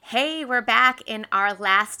Hey, we're back in our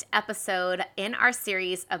last episode in our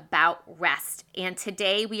series about rest. And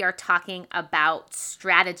today we are talking about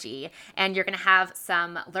strategy. And you're going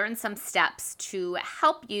to learn some steps to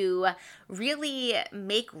help you really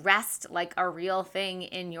make rest like a real thing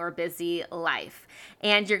in your busy life.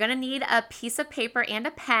 And you're going to need a piece of paper and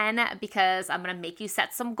a pen because I'm going to make you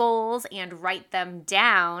set some goals and write them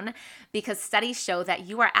down because studies show that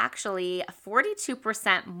you are actually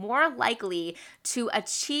 42% more likely to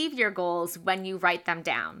achieve your goals when you write them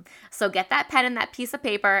down. So get that pen and that piece of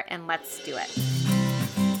paper and let's do it.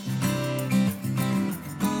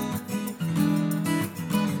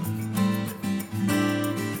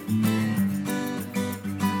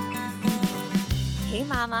 Hey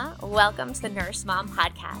mama, welcome to the Nourish Mom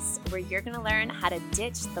podcast, where you're going to learn how to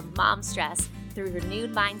ditch the mom stress through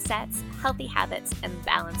renewed mindsets, healthy habits, and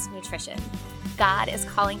balanced nutrition. God is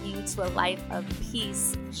calling you to a life of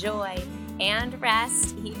peace, joy, and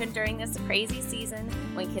rest, even during this crazy season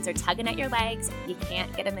when kids are tugging at your legs, you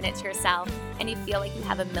can't get a minute to yourself, and you feel like you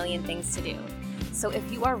have a million things to do. So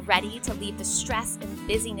if you are ready to leave the stress and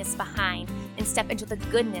busyness behind and step into the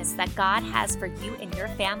goodness that God has for you and your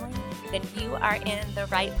family, then you are in the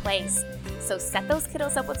right place. So set those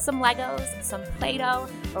kiddos up with some Legos, some Play-Doh,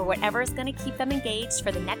 or whatever is going to keep them engaged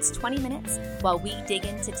for the next 20 minutes while we dig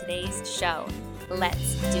into today's show.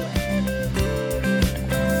 Let's do it.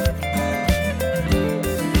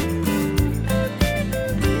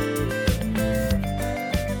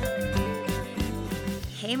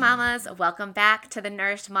 Hey mamas, welcome back to the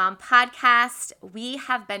Nourished Mom podcast. We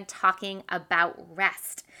have been talking about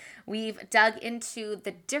rest. We've dug into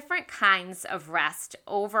the different kinds of rest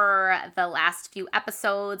over the last few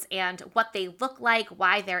episodes and what they look like,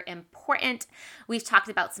 why they're important. We've talked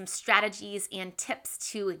about some strategies and tips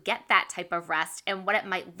to get that type of rest and what it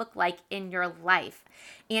might look like in your life.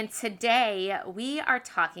 And today we are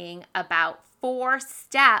talking about 4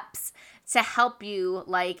 steps to help you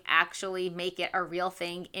actually make it a real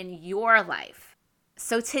thing in your life.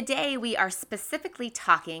 So today we are specifically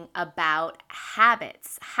talking about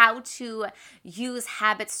habits, how to use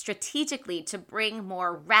habits strategically to bring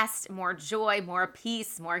more rest, more joy, more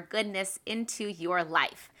peace, more goodness into your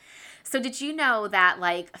life. So did you know that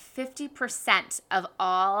 50% of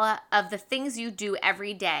all of the things you do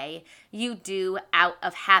every day, you do out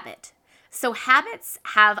of habit? So habits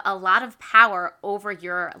have a lot of power over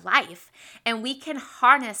your life, and we can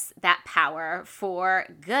harness that power for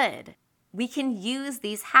good. We can use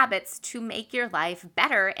these habits to make your life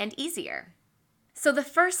better and easier. So the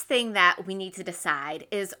first thing that we need to decide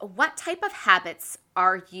is what type of habits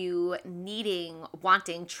are you needing,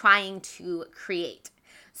 wanting, trying to create?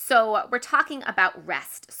 So we're talking about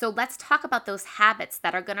rest. So let's talk about those habits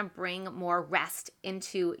that are going to bring more rest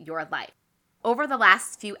into your life. Over the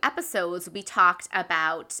last few episodes, we talked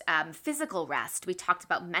about physical rest, we talked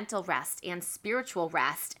about mental rest and spiritual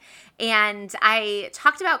rest, and I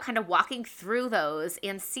talked about kind of walking through those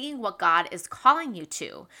and seeing what God is calling you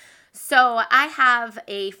to. So I have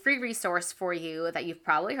a free resource for you that you've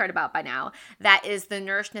probably heard about by now. That is the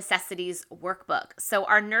Nourish Necessities workbook. So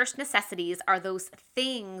our Nourish Necessities are those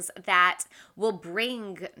things that will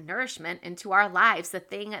bring nourishment into our lives, the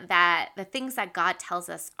things that God tells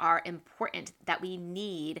us are important, that we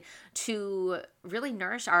need to really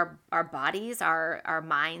nourish our bodies, our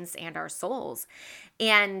minds, and our souls.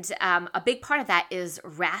 And a big part of that is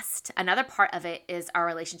rest. Another part of it is our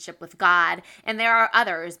relationship with God. And there are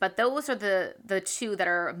others, but those are the 2 that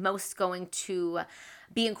are most going to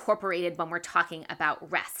be incorporated when we're talking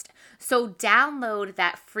about rest. So download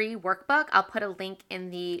that free workbook. I'll put a link in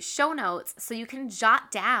the show notes so you can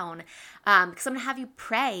jot down, because I'm going to have you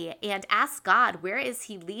pray and ask God, where is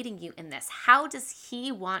He leading you in this? How does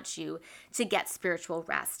He want you to get spiritual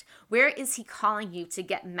rest? Where is He calling you to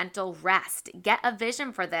get mental rest? Get a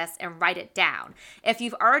vision for this and write it down. If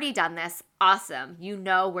you've already done this, awesome. You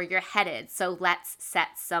know where you're headed. So let's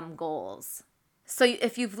set some goals. So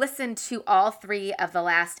if you've listened to all 3 of the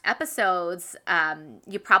last episodes,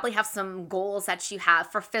 you probably have some goals that you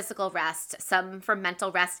have for physical rest, some for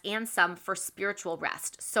mental rest, and some for spiritual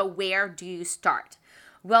rest. So where do you start?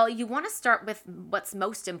 Well, you want to start with what's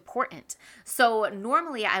most important. So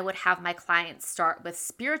normally I would have my clients start with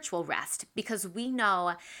spiritual rest because we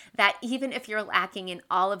know that even if you're lacking in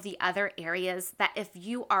all of the other areas, that if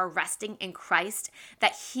you are resting in Christ,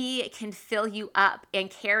 that He can fill you up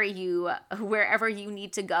and carry you wherever you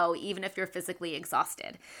need to go, even if you're physically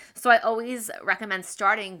exhausted. So I always recommend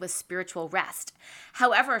starting with spiritual rest.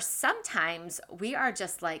 However, sometimes we are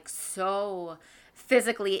just so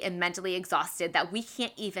physically and mentally exhausted that we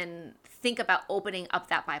can't even think about opening up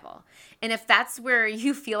that Bible. And if that's where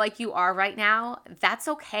you feel like you are right now, that's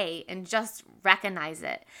okay, and just recognize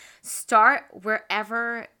it. Start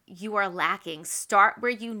wherever you are lacking. Start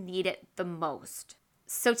where you need it the most.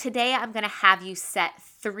 So today I'm going to have you set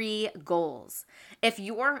 3 goals. If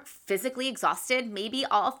you're physically exhausted, maybe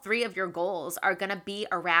all 3 of your goals are going to be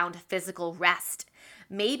around physical rest.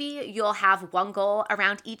 Maybe you'll have 1 goal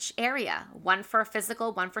around each area, 1 for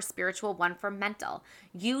physical, 1 for spiritual, 1 for mental.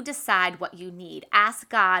 You decide what you need. Ask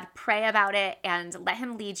God, pray about it, and let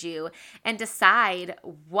Him lead you, and decide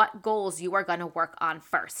what goals you are going to work on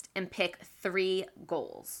first, and pick 3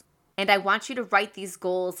 goals. And I want you to write these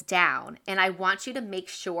goals down, and I want you to make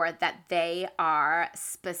sure that they are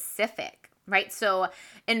specific, right? So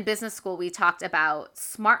in business school, we talked about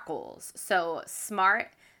SMART goals. So SMART,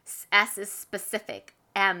 S is specific,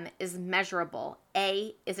 M is measurable,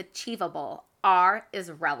 A is achievable, R is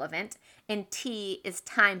relevant, and T is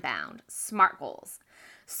time-bound, SMART goals.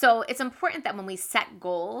 So it's important that when we set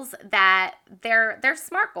goals that they're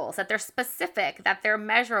SMART goals, that they're specific, that they're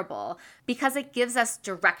measurable, because it gives us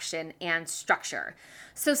direction and structure.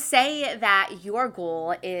 So say that your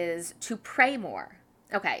goal is to pray more.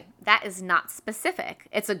 Okay, that is not specific.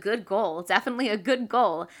 It's a good goal, definitely a good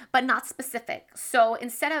goal, but not specific. So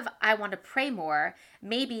instead of I want to pray more,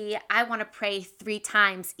 maybe I want to pray 3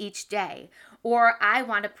 times each day, or I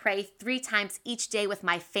want to pray 3 times each day with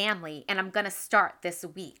my family, and I'm going to start this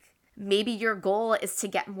week. Maybe your goal is to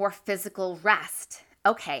get more physical rest.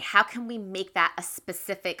 Okay, how can we make that a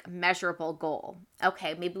specific, measurable goal?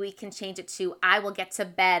 Okay, maybe we can change it to I will get to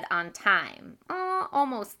bed on time.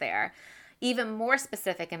 Almost there. Even more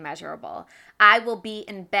specific and measurable. I will be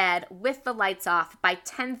in bed with the lights off by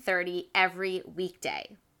 10:30 every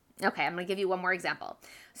weekday. Okay, I'm going to give you one more example.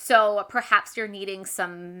 So perhaps you're needing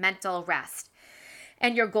some mental rest,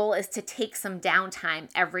 and your goal is to take some downtime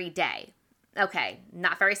every day. Okay,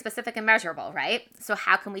 not very specific and measurable, right? So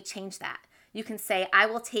how can we change that? You can say, I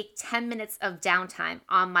will take 10 minutes of downtime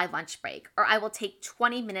on my lunch break, or I will take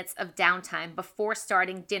 20 minutes of downtime before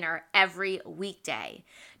starting dinner every weekday.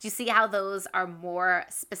 Do you see how those are more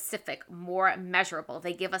specific, more measurable?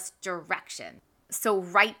 They give us direction. So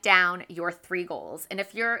write down your 3 goals. And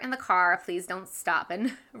if you're in the car, please don't stop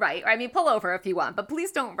and write. Or I mean, pull over if you want, but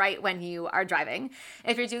please don't write when you are driving.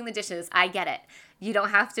 If you're doing the dishes, I get it. You don't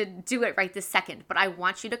have to do it right this second, but I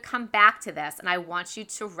want you to come back to this, and I want you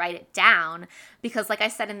to write it down, because like I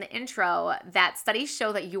said in the intro, that studies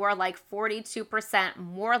show that you are like 42%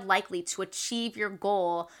 more likely to achieve your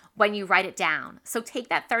goal when you write it down. So take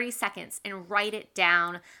that 30 seconds and write it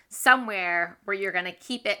down somewhere where you're going to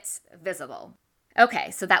keep it visible.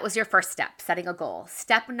 Okay, so that was your first step, setting a goal.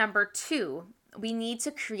 Step number 2, we need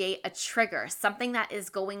to create a trigger, something that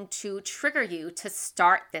is going to trigger you to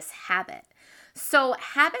start this habit. So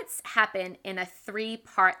habits happen in a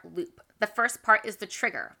 3-part loop. The first part is the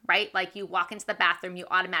trigger, right? Like you walk into the bathroom, you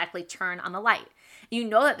automatically turn on the light. You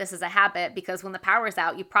know that this is a habit because when the power is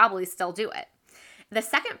out, you probably still do it. The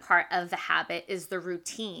second part of the habit is the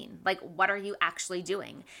routine. Like, what are you actually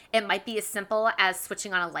doing? It might be as simple as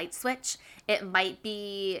switching on a light switch. It might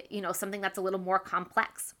be, something that's a little more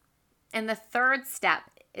complex. And the third step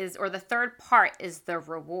the third part is the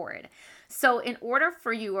reward. So in order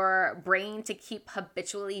for your brain to keep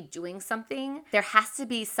habitually doing something, there has to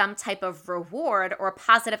be some type of reward or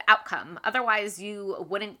positive outcome. Otherwise, you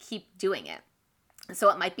wouldn't keep doing it. So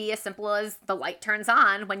it might be as simple as the light turns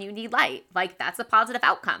on when you need light. Like, that's a positive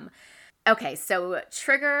outcome. Okay, so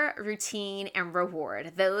trigger, routine, and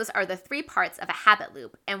reward. Those are the 3 parts of a habit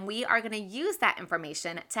loop, and we are going to use that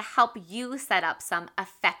information to help you set up some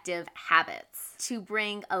effective habits to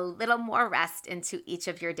bring a little more rest into each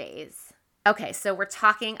of your days. Okay, so we're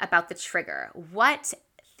talking about the trigger. What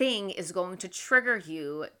thing is going to trigger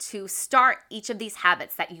you to start each of these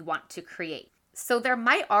habits that you want to create? So there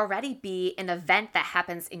might already be an event that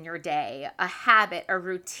happens in your day, a habit, a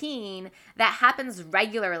routine that happens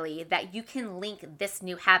regularly that you can link this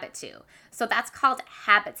new habit to. So that's called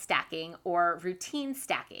habit stacking or routine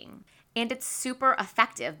stacking. And it's super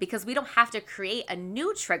effective because we don't have to create a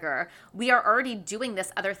new trigger. We are already doing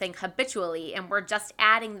this other thing habitually, and we're just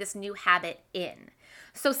adding this new habit in.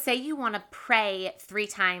 So say you want to pray 3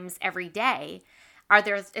 times every day.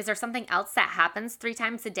 Is there something else that happens 3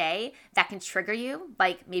 times a day that can trigger you?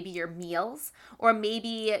 Like maybe your meals, or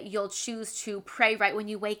maybe you'll choose to pray right when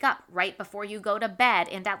you wake up, right before you go to bed,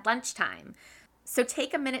 and at lunchtime. So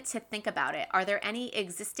take a minute to think about it. Are there any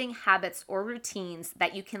existing habits or routines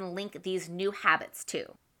that you can link these new habits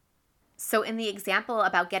to? So in the example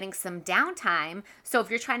about getting some downtime, so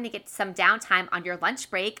if you're trying to get some downtime on your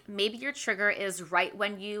lunch break, maybe your trigger is right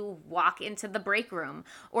when you walk into the break room,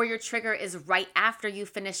 or your trigger is right after you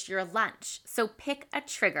finish your lunch. So pick a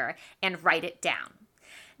trigger and write it down.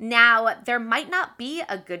 Now, there might not be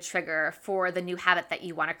a good trigger for the new habit that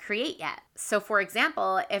you want to create yet. So for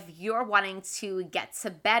example, if you're wanting to get to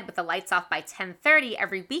bed with the lights off by 10:30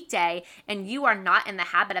 every weekday and you are not in the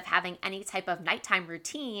habit of having any type of nighttime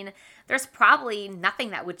routine, there's probably nothing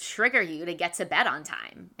that would trigger you to get to bed on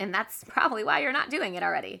time. And that's probably why you're not doing it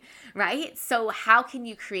already, right? So how can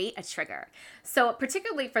you create a trigger? So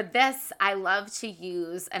particularly for this, I love to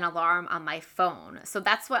use an alarm on my phone. So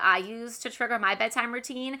that's what I use to trigger my bedtime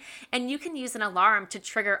routine. And you can use an alarm to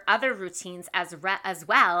trigger other routines as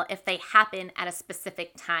well if they happen at a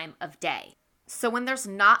specific time of day. So when there's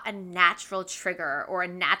not a natural trigger or a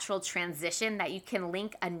natural transition that you can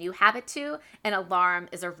link a new habit to, an alarm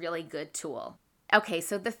is a really good tool. Okay,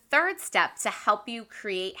 so the third step to help you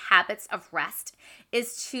create habits of rest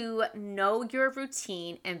is to know your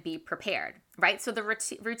routine and be prepared, right? So the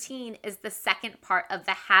routine is the second part of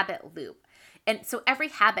the habit loop. And so every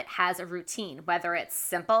habit has a routine, whether it's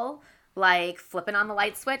simple, like flipping on the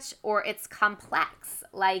light switch, or it's complex,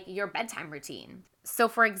 like your bedtime routine. So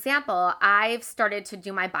for example, I've started to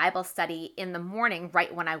do my Bible study in the morning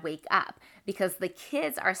right when I wake up because the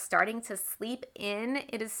kids are starting to sleep in.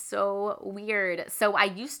 It is so weird. So I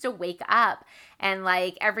used to wake up and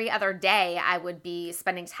like every other day I would be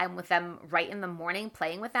spending time with them right in the morning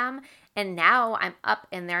playing with them. And now I'm up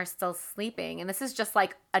and they're still sleeping. And this is just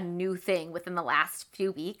like a new thing within the last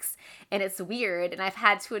few weeks. And it's weird. And I've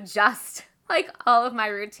had to adjust like all of my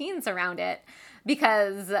routines around it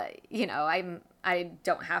because, you know, I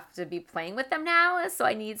don't have to be playing with them now, so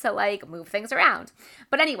I need to like move things around.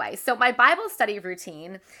 But anyway, so my Bible study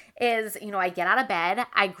routine is, you know, I get out of bed,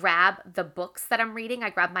 I grab the books that I'm reading, I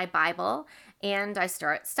grab my Bible, and I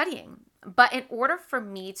start studying. But in order for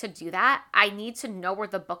me to do that, I need to know where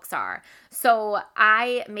the books are. So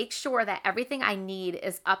I make sure that everything I need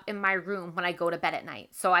is up in my room when I go to bed at night.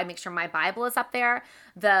 So I make sure my Bible is up there.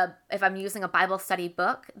 If I'm using a Bible study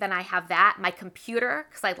book, then I have that. My computer,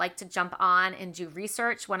 because I like to jump on and do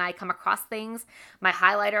research when I come across things. My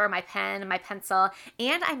highlighter, my pen, my pencil.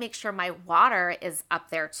 And I make sure my water is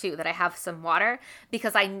up there too, that I have some water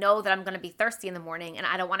because I know that I'm going to be thirsty in the morning and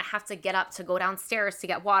I don't want to have to get up to go downstairs to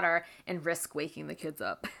get water and risk waking the kids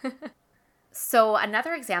up. So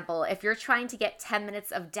another example, if you're trying to get 10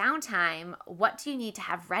 minutes of downtime, what do you need to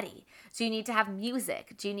have ready? Do you need to have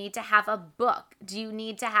music? Do you need to have a book? Do you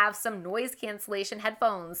need to have some noise cancellation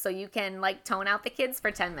headphones so you can like tone out the kids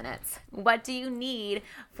for 10 minutes? What do you need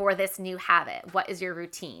for this new habit? What is your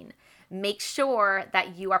routine? Make sure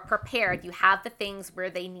that you are prepared. You have the things where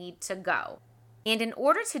they need to go. And in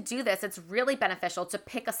order to do this, it's really beneficial to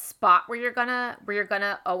pick a spot where you're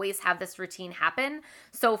gonna always have this routine happen.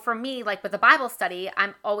 So for me, like with the Bible study,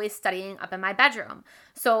 I'm always studying up in my bedroom.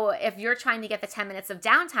 So if you're trying to get the 10 minutes of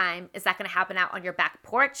downtime, is that gonna happen out on your back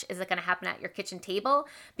porch? Is it gonna happen at your kitchen table?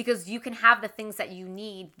 Because you can have the things that you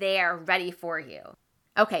need there ready for you.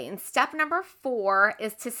 Okay, and step number 4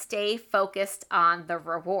 is to stay focused on the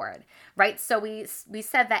reward, right? So we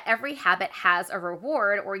said that every habit has a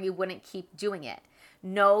reward or you wouldn't keep doing it.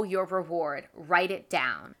 Know your reward, write it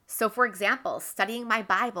down. So for example, studying my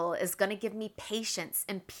Bible is going to give me patience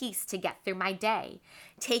and peace to get through my day.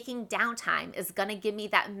 Taking downtime is going to give me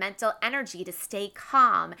that mental energy to stay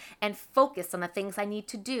calm and focus on the things I need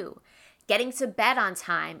to do. Getting to bed on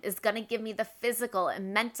time is going to give me the physical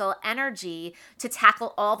and mental energy to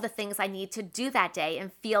tackle all the things I need to do that day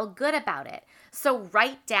and feel good about it. So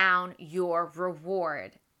write down your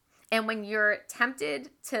reward. And when you're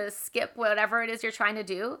tempted to skip whatever it is you're trying to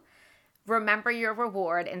do, remember your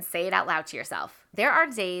reward and say it out loud to yourself. There are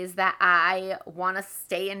days that I want to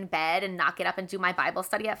stay in bed and not get up and do my Bible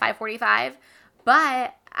study at 5:45.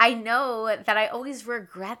 But I know that I always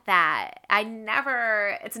regret that.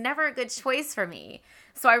 It's never a good choice for me.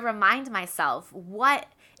 So I remind myself what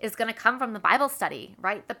is going to come from the Bible study,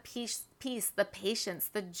 right? The peace, the patience,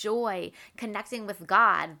 the joy, connecting with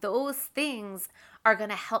God. Those things are going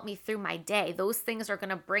to help me through my day. Those things are going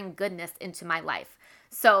to bring goodness into my life.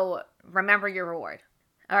 So remember your reward.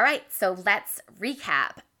 All right, so let's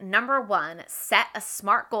recap. Number 1, set a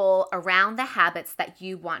SMART goal around the habits that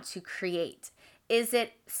you want to create. Is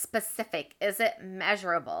it specific? Is it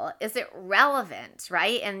measurable? Is it relevant,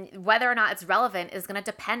 right? And whether or not it's relevant is going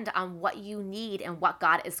to depend on what you need and what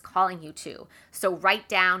God is calling you to. So write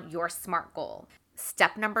down your SMART goal.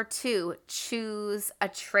 Step number 2, choose a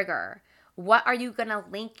trigger. What are you going to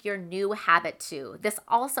link your new habit to? This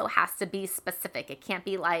also has to be specific. It can't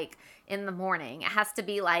be like in the morning. It has to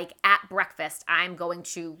be like at breakfast, I'm going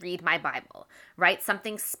to read my Bible, right?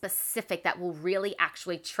 Something specific that will really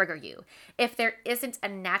actually trigger you. If there isn't a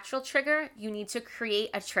natural trigger, you need to create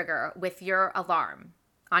a trigger with your alarm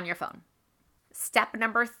on your phone. Step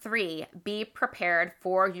number 3, be prepared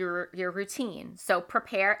for your routine. So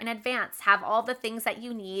prepare in advance. Have all the things that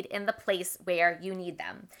you need in the place where you need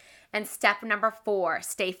them. And step number 4,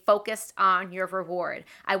 stay focused on your reward.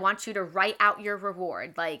 I want you to write out your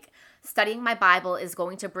reward. Like, studying my Bible is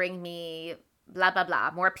going to bring me blah, blah,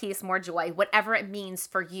 blah, more peace, more joy, whatever it means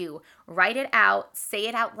for you. Write it out, say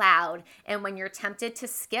it out loud. And when you're tempted to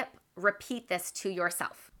skip, repeat this to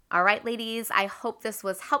yourself. All right, ladies, I hope this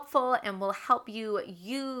was helpful and will help you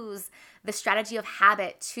use the strategy of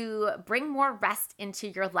habit to bring more rest into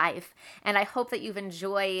your life. And I hope that you've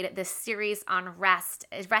enjoyed this series on rest.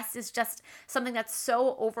 Rest is just something that's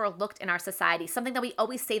so overlooked in our society, something that we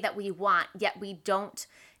always say that we want, yet we don't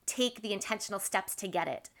take the intentional steps to get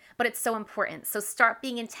it. But it's so important. So start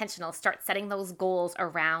being intentional, start setting those goals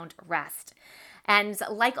around rest. And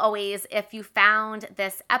like always, if you found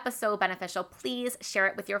this episode beneficial, please share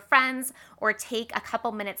it with your friends or take a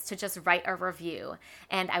couple minutes to just write a review,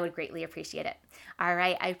 and I would greatly appreciate it. All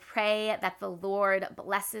right, I pray that the Lord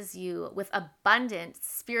blesses you with abundant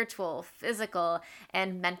spiritual, physical,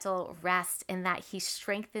 and mental rest, and that He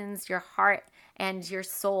strengthens your heart and your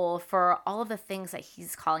soul for all of the things that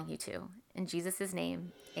He's calling you to. In Jesus'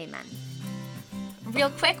 name, amen.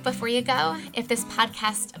 Real quick before you go, if this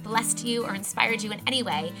podcast blessed you or inspired you in any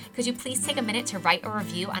way, could you please take a minute to write a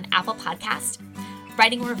review on Apple Podcast?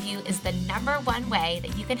 Writing a review is the #1 way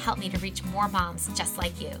that you can help me to reach more moms just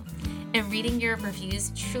like you. And reading your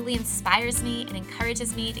reviews truly inspires me and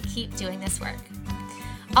encourages me to keep doing this work.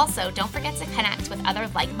 Also, don't forget to connect with other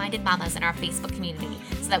like-minded mamas in our Facebook community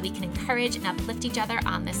so that we can encourage and uplift each other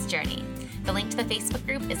on this journey. The link to the Facebook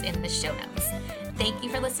group is in the show notes. Thank you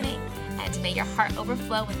for listening, and may your heart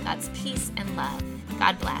overflow with God's peace and love.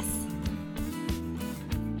 God bless.